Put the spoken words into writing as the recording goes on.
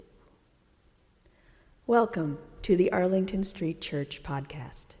Welcome to the Arlington Street Church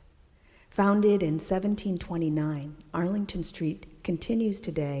podcast. Founded in 1729, Arlington Street continues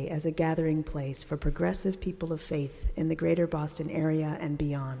today as a gathering place for progressive people of faith in the greater Boston area and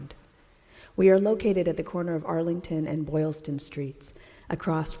beyond. We are located at the corner of Arlington and Boylston Streets,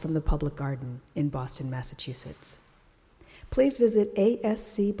 across from the Public Garden in Boston, Massachusetts. Please visit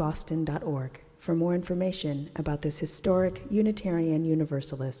ascboston.org for more information about this historic Unitarian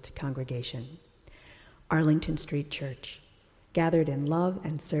Universalist congregation. Arlington Street Church, gathered in love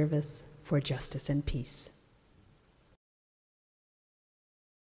and service for justice and peace.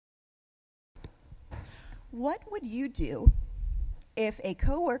 What would you do if a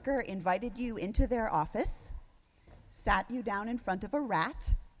coworker invited you into their office, sat you down in front of a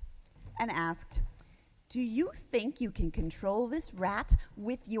rat, and asked, "Do you think you can control this rat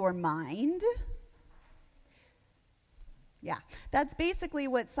with your mind?" Yeah, that's basically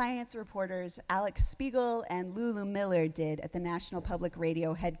what science reporters Alex Spiegel and Lulu Miller did at the National Public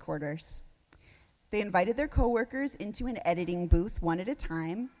Radio headquarters. They invited their coworkers into an editing booth one at a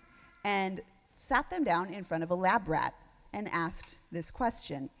time and sat them down in front of a lab rat and asked this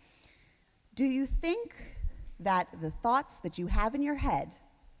question: do you think that the thoughts that you have in your head,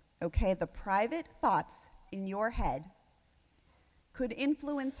 okay, the private thoughts in your head, could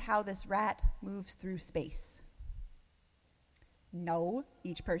influence how this rat moves through space? No,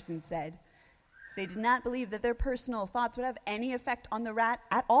 each person said. They did not believe that their personal thoughts would have any effect on the rat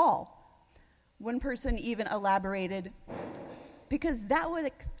at all. One person even elaborated, because that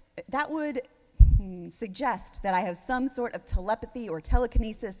would suggest that I have some sort of telepathy or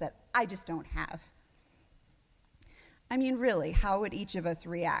telekinesis that I just don't have. I mean, really, how would each of us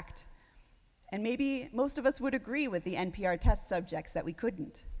react? And maybe most of us would agree with the NPR test subjects that we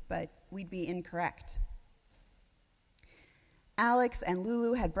couldn't, but we'd be incorrect. Alex and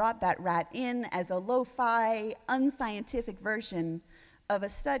Lulu had brought that rat in as a lo-fi, unscientific version of a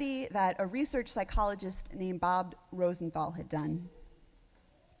study that a research psychologist named Bob Rosenthal had done.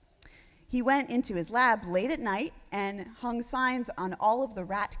 He went into his lab late at night and hung signs on all of the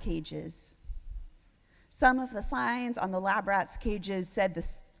rat cages. Some of the signs on the lab rats' cages said the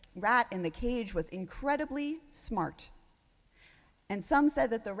rat in the cage was incredibly smart. And some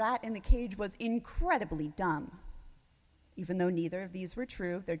said that the rat in the cage was incredibly dumb. Even though neither of these were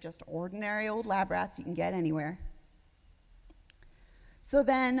true, they're just ordinary old lab rats you can get anywhere. So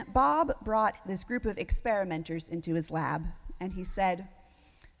then Bob brought this group of experimenters into his lab, and he said,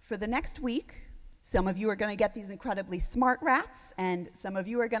 for the next week, some of you are going to get these incredibly smart rats, and some of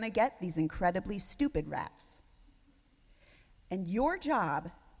you are going to get these incredibly stupid rats. And your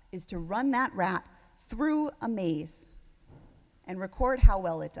job is to run that rat through a maze and record how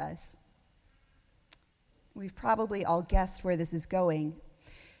well it does. We've probably all guessed where this is going.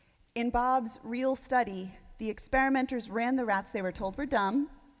 In Bob's real study, the experimenters ran the rats they were told were dumb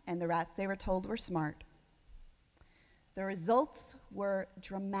and the rats they were told were smart. The results were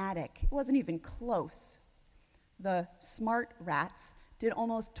dramatic. It wasn't even close. The smart rats did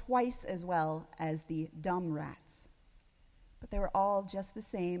almost twice as well as the dumb rats. But they were all just the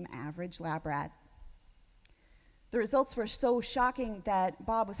same average lab rat. The results were so shocking that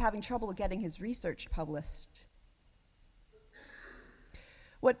Bob was having trouble getting his research published.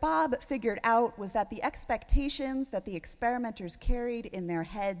 What Bob figured out was that the expectations that the experimenters carried in their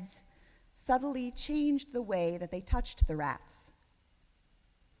heads subtly changed the way that they touched the rats.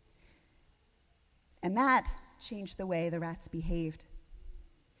 And that changed the way the rats behaved.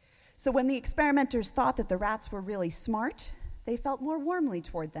 So when the experimenters thought that the rats were really smart, they felt more warmly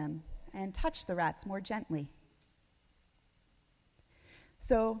toward them and touched the rats more gently.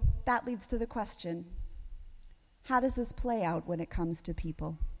 So that leads to the question, how does this play out when it comes to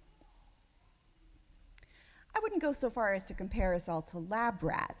people? I wouldn't go so far as to compare us all to lab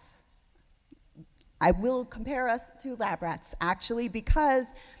rats. I will compare us to lab rats, actually, because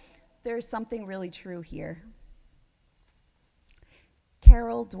there's something really true here.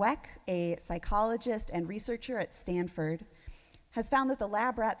 Carol Dweck, a psychologist and researcher at Stanford, has found that the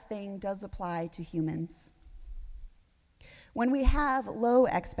lab rat thing does apply to humans. When we have low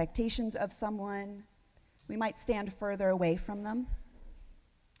expectations of someone, we might stand further away from them.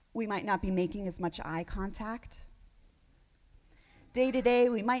 We might not be making as much eye contact. Day to day,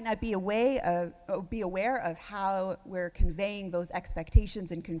 we might not be aware of how we're conveying those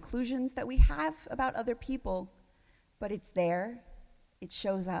expectations and conclusions that we have about other people, but it's there, it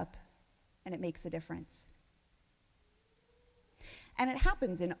shows up, and it makes a difference. And it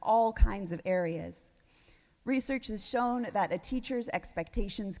happens in all kinds of areas. Research has shown that a teacher's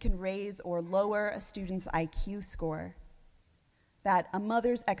expectations can raise or lower a student's IQ score. that a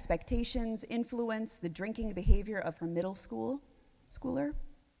mother's expectations influence the drinking behavior of her middle schooler,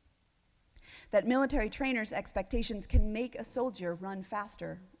 that military trainers' expectations can make a soldier run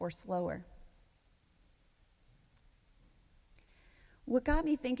faster or slower. What got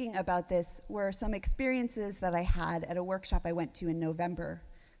me thinking about this were some experiences that I had at a workshop I went to in November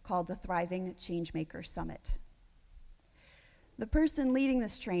called the Thriving Changemaker Summit. The person leading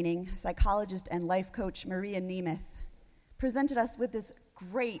this training, psychologist and life coach Maria Nemeth, presented us with this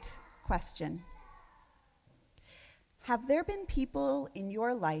great question. Have there been people in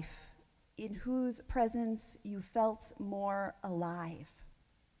your life in whose presence you felt more alive?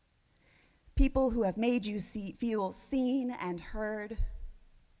 People who have made you feel seen and heard?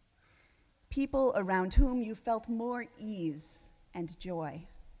 People around whom you felt more ease and joy?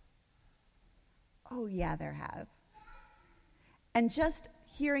 Oh yeah, there have. And just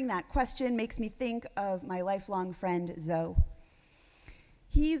hearing that question makes me think of my lifelong friend, Zoe.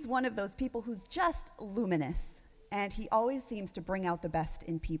 He's one of those people who's just luminous, and he always seems to bring out the best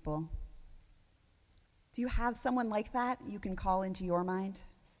in people. Do you have someone like that you can call into your mind?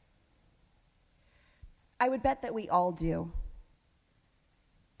 I would bet that we all do.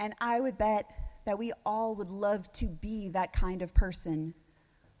 And I would bet that we all would love to be that kind of person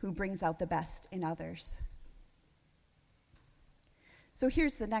who brings out the best in others. So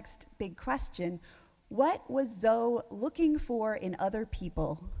here's the next big question. What was Zoe looking for in other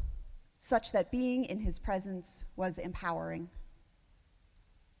people, such that being in his presence was empowering?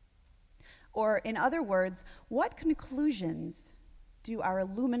 Or in other words, what conclusions do our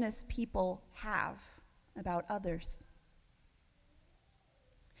luminous people have about others?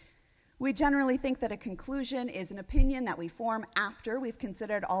 We generally think that a conclusion is an opinion that we form after we've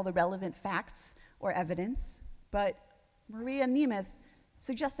considered all the relevant facts or evidence, but Maria Nemeth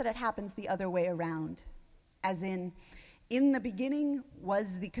suggests that it happens the other way around, as in the beginning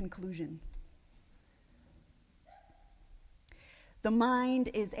was the conclusion. The mind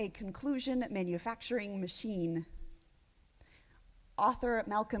is a conclusion manufacturing machine. Author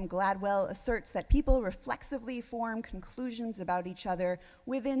Malcolm Gladwell asserts that people reflexively form conclusions about each other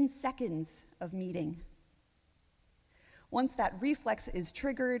within seconds of meeting. Once that reflex is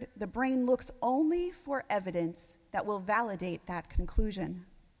triggered, the brain looks only for evidence that will validate that conclusion.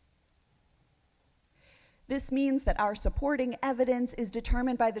 This means that our supporting evidence is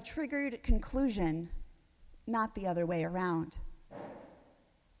determined by the triggered conclusion, not the other way around.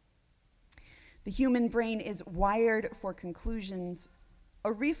 The human brain is wired for conclusions,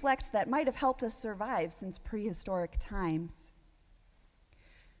 a reflex that might have helped us survive since prehistoric times.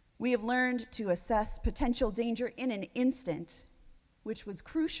 We have learned to assess potential danger in an instant, which was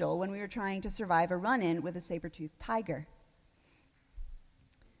crucial when we were trying to survive a run-in with a saber-toothed tiger.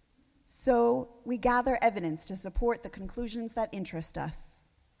 So we gather evidence to support the conclusions that interest us.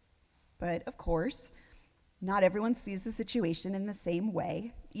 But of course, not everyone sees the situation in the same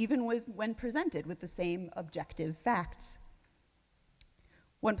way, even when presented with the same objective facts.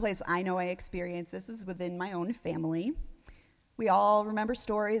 One place I know I experience this is within my own family. We all remember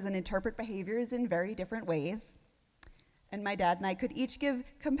stories and interpret behaviors in very different ways. And my dad and I could each give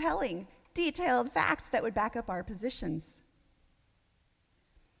compelling, detailed facts that would back up our positions.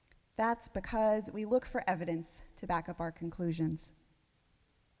 That's because we look for evidence to back up our conclusions.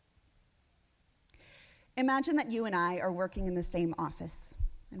 Imagine that you and I are working in the same office,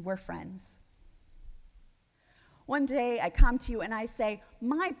 and we're friends. One day I come to you and I say,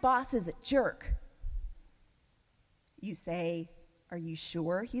 "My boss is a jerk." You say, "Are you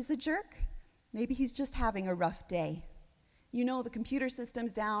sure he's a jerk? Maybe he's just having a rough day. You know the computer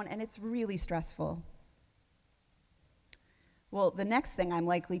system's down and it's really stressful." Well, the next thing I'm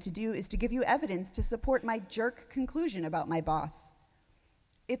likely to do is to give you evidence to support my jerk conclusion about my boss.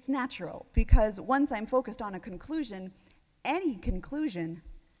 It's natural, because once I'm focused on a conclusion, any conclusion,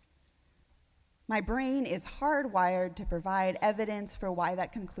 my brain is hardwired to provide evidence for why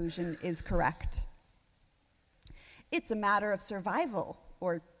that conclusion is correct. It's a matter of survival,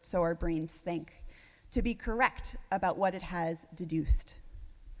 or so our brains think, to be correct about what it has deduced.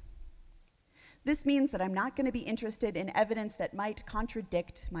 This means that I'm not going to be interested in evidence that might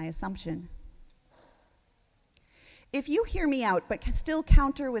contradict my assumption. If you hear me out but can still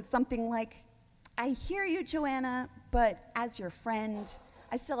counter with something like, "I hear you, Joanna, but as your friend,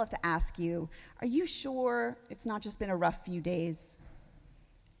 I still have to ask you, are you sure it's not just been a rough few days?"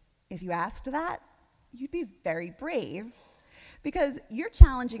 If you asked that, you'd be very brave, because you're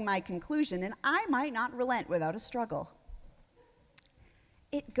challenging my conclusion, and I might not relent without a struggle.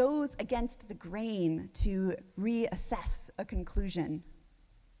 It goes against the grain to reassess a conclusion.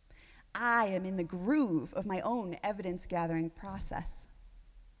 I am in the groove of my own evidence-gathering process.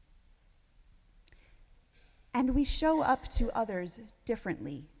 And we show up to others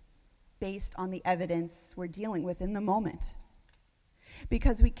differently based on the evidence we're dealing with in the moment,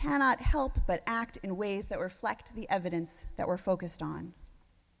 because we cannot help but act in ways that reflect the evidence that we're focused on.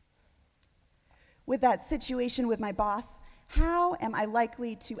 With that situation with my boss, how am I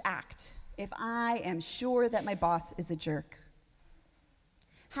likely to act if I am sure that my boss is a jerk?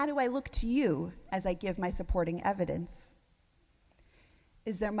 How do I look to you as I give my supporting evidence?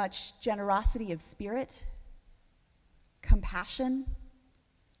 Is there much generosity of spirit, compassion,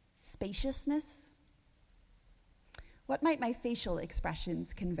 spaciousness? What might my facial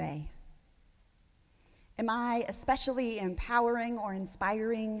expressions convey? Am I especially empowering or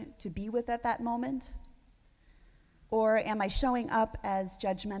inspiring to be with at that moment? Or am I showing up as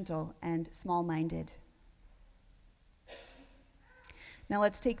judgmental and small-minded? Now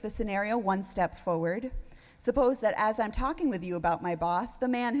let's take the scenario one step forward. Suppose that as I'm talking with you about my boss, the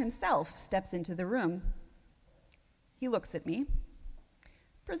man himself steps into the room. He looks at me.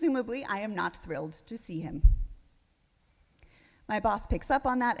 Presumably, I am not thrilled to see him. My boss picks up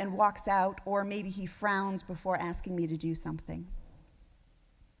on that and walks out, or maybe he frowns before asking me to do something.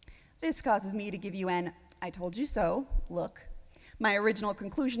 This causes me to give you an "I told you so" look. My original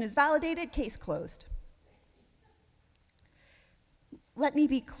conclusion is validated, case closed. Let me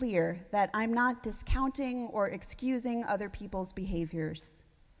be clear that I'm not discounting or excusing other people's behaviors.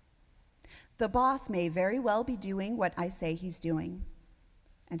 The boss may very well be doing what I say he's doing,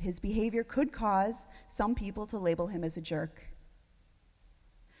 and his behavior could cause some people to label him as a jerk.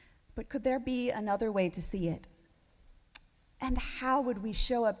 But could there be another way to see it? And how would we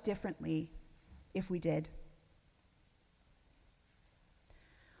show up differently if we did?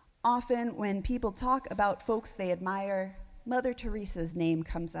 Often when people talk about folks they admire, Mother Teresa's name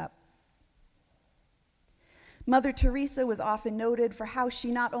comes up. Mother Teresa was often noted for how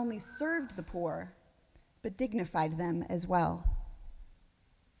she not only served the poor, but dignified them as well.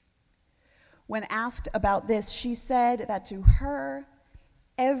 When asked about this, she said that to her,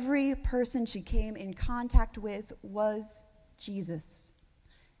 every person she came in contact with was Jesus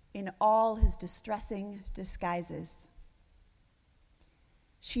in all his distressing disguises.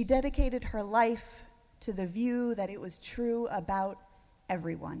 She dedicated her life to the view that it was true about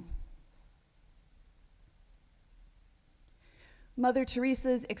everyone. Mother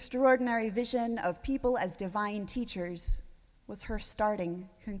Teresa's extraordinary vision of people as divine teachers was her starting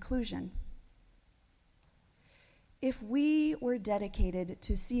conclusion. If we were dedicated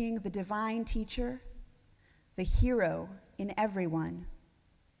to seeing the divine teacher, the hero in everyone,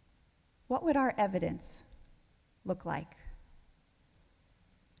 what would our evidence look like?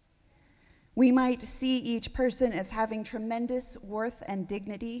 We might see each person as having tremendous worth and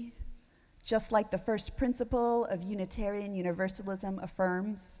dignity, just like the first principle of Unitarian Universalism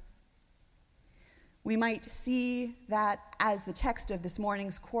affirms. We might see that, as the text of this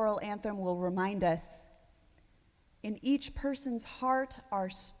morning's choral anthem will remind us, in each person's heart are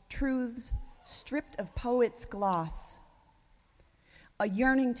truths stripped of poet's gloss, a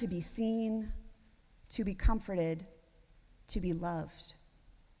yearning to be seen, to be comforted, to be loved.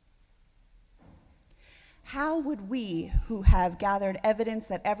 How would we, who have gathered evidence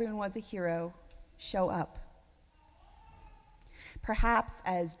that everyone was a hero, show up? Perhaps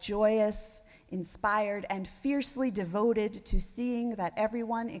as joyous, inspired, and fiercely devoted to seeing that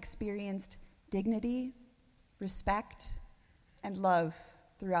everyone experienced dignity, respect, and love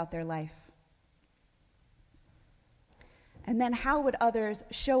throughout their life. And then how would others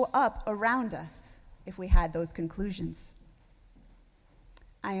show up around us if we had those conclusions?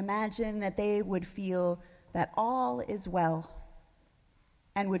 I imagine that they would feel that all is well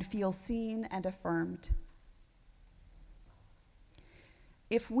and would feel seen and affirmed.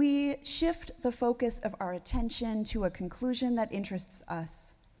 If we shift the focus of our attention to a conclusion that interests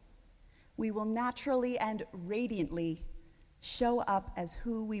us, we will naturally and radiantly show up as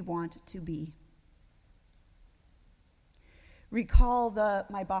who we want to be. Recall the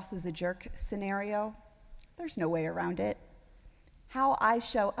 "my boss is a jerk" scenario. There's no way around it. How I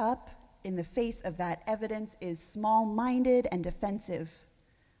show up in the face of that evidence is small-minded and defensive,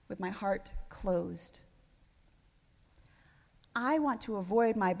 with my heart closed. I want to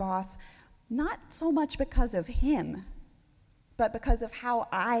avoid my boss, not so much because of him, but because of how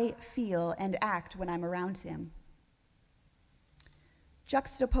I feel and act when I'm around him.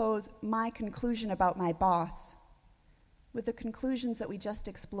 Juxtapose my conclusion about my boss with the conclusions that we just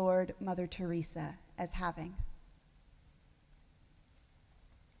explored Mother Teresa as having.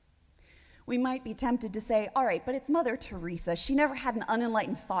 We might be tempted to say, all right, but it's Mother Teresa. She never had an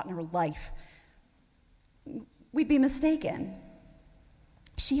unenlightened thought in her life. We'd be mistaken.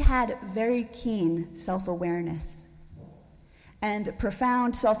 She had very keen self-awareness. And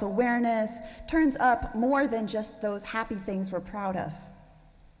profound self-awareness turns up more than just those happy things we're proud of.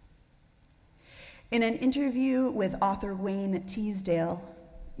 In an interview with author Wayne Teasdale,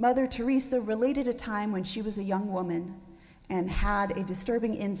 Mother Teresa related a time when she was a young woman and had a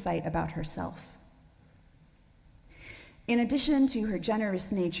disturbing insight about herself. In addition to her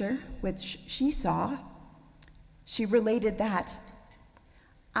generous nature, which she saw, she related that,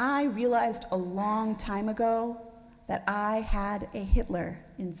 I realized a long time ago that I had a Hitler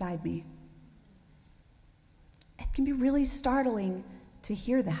inside me. It can be really startling to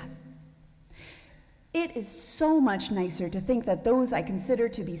hear that. It is so much nicer to think that those I consider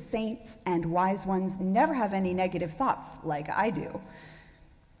to be saints and wise ones never have any negative thoughts like I do.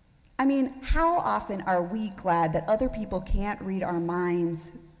 I mean, how often are we glad that other people can't read our minds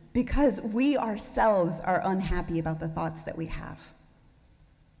because we ourselves are unhappy about the thoughts that we have?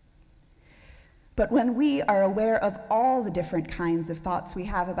 But when we are aware of all the different kinds of thoughts we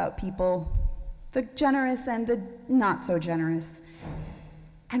have about people, the generous and the not so generous,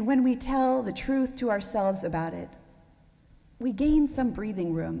 and when we tell the truth to ourselves about it, we gain some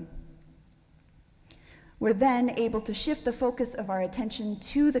breathing room. We're then able to shift the focus of our attention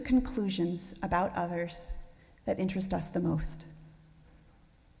to the conclusions about others that interest us the most.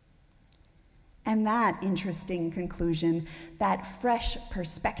 And that interesting conclusion, that fresh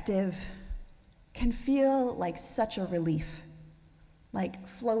perspective, can feel like such a relief, like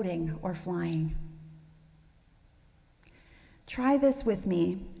floating or flying. Try this with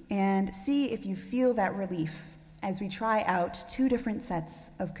me and see if you feel that relief as we try out two different sets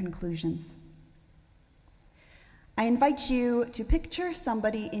of conclusions. I invite you to picture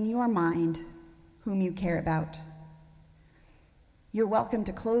somebody in your mind whom you care about. You're welcome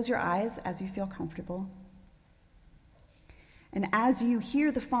to close your eyes as you feel comfortable. And as you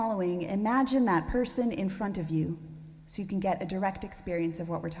hear the following, imagine that person in front of you so you can get a direct experience of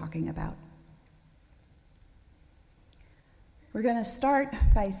what we're talking about. We're going to start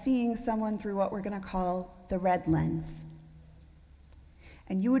by seeing someone through what we're going to call the red lens.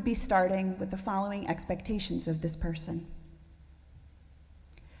 And you would be starting with the following expectations of this person.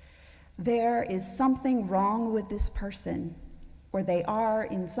 There is something wrong with this person, or they are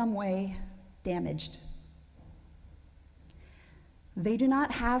in some way damaged. They do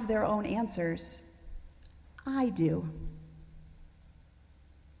not have their own answers. I do.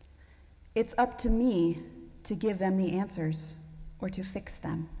 It's up to me to give them the answers or to fix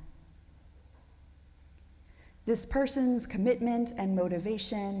them. This person's commitment and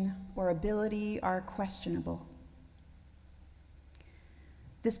motivation or ability are questionable.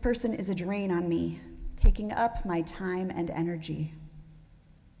 This person is a drain on me, taking up my time and energy.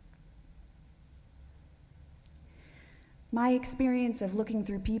 My experience of looking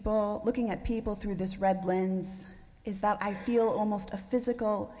at people through this red lens is that I feel almost a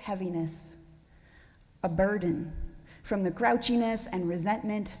physical heaviness, a burden from the grouchiness and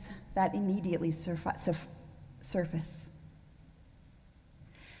resentment that immediately surface.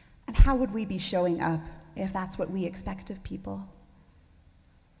 And how would we be showing up if that's what we expect of people?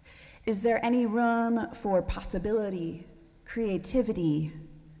 Is there any room for possibility, creativity,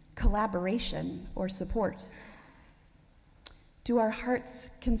 collaboration, or support? Do our hearts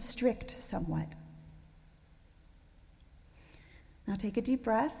constrict somewhat? Now take a deep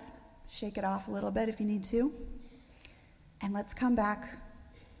breath, shake it off a little bit if you need to, and let's come back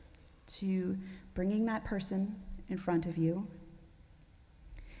to bringing that person in front of you,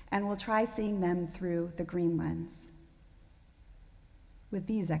 and we'll try seeing them through the green lens with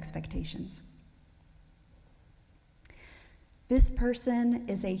these expectations. This person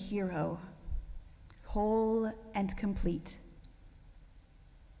is a hero, whole and complete.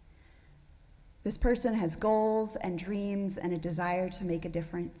 This person has goals and dreams and a desire to make a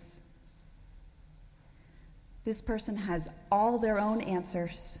difference. This person has all their own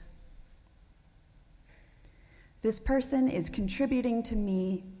answers. This person is contributing to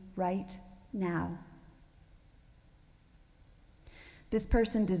me right now. This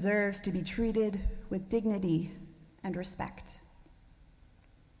person deserves to be treated with dignity and respect.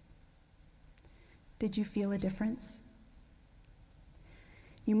 Did you feel a difference?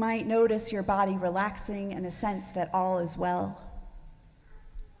 You might notice your body relaxing and a sense that all is well.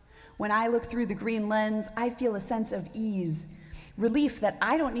 When I look through the green lens, I feel a sense of ease, relief that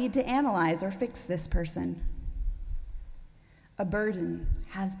I don't need to analyze or fix this person. A burden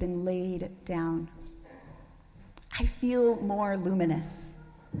has been laid down. I feel more luminous.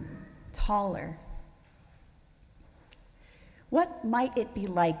 taller. What might it be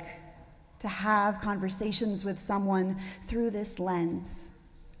like to have conversations with someone through this lens?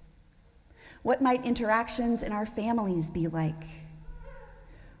 What might interactions in our families be like?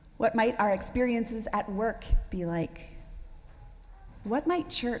 What might our experiences at work be like? What might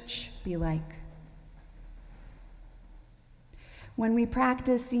church be like? When we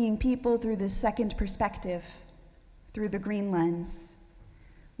practice seeing people through this second perspective, through the green lens,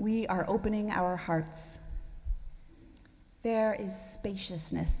 we are opening our hearts. There is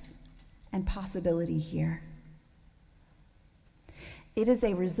spaciousness and possibility here. It is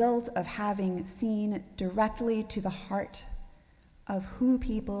a result of having seen directly to the heart of who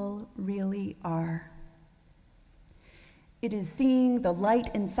people really are. It is seeing the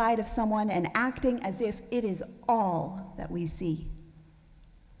light inside of someone and acting as if it is all that we see.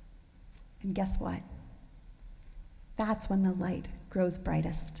 And guess what? That's when the light grows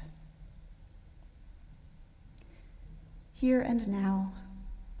brightest. Here and now,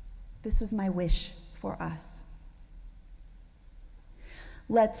 this is my wish for us.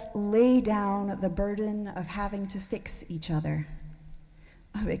 Let's lay down the burden of having to fix each other,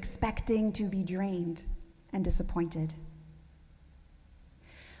 of expecting to be drained and disappointed.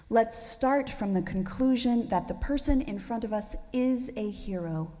 Let's start from the conclusion that the person in front of us is a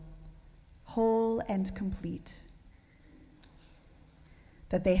hero, whole and complete.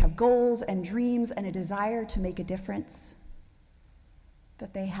 That they have goals and dreams and a desire to make a difference.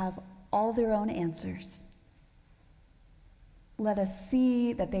 That they have all their own answers. Let us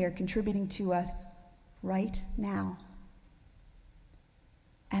see that they are contributing to us right now.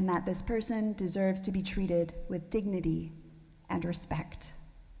 And that this person deserves to be treated with dignity and respect.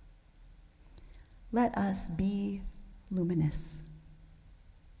 Let us be luminous.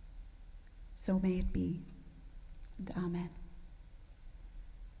 So may it be, and amen.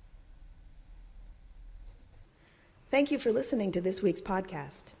 Thank you for listening to this week's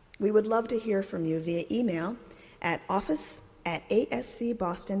podcast. We would love to hear from you via email at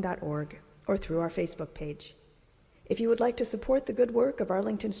office@ascboston.org or through our Facebook page. If you would like to support the good work of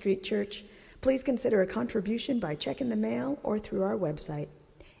Arlington Street Church, please consider a contribution by check in the mail or through our website,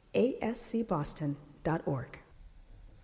 ascboston.org.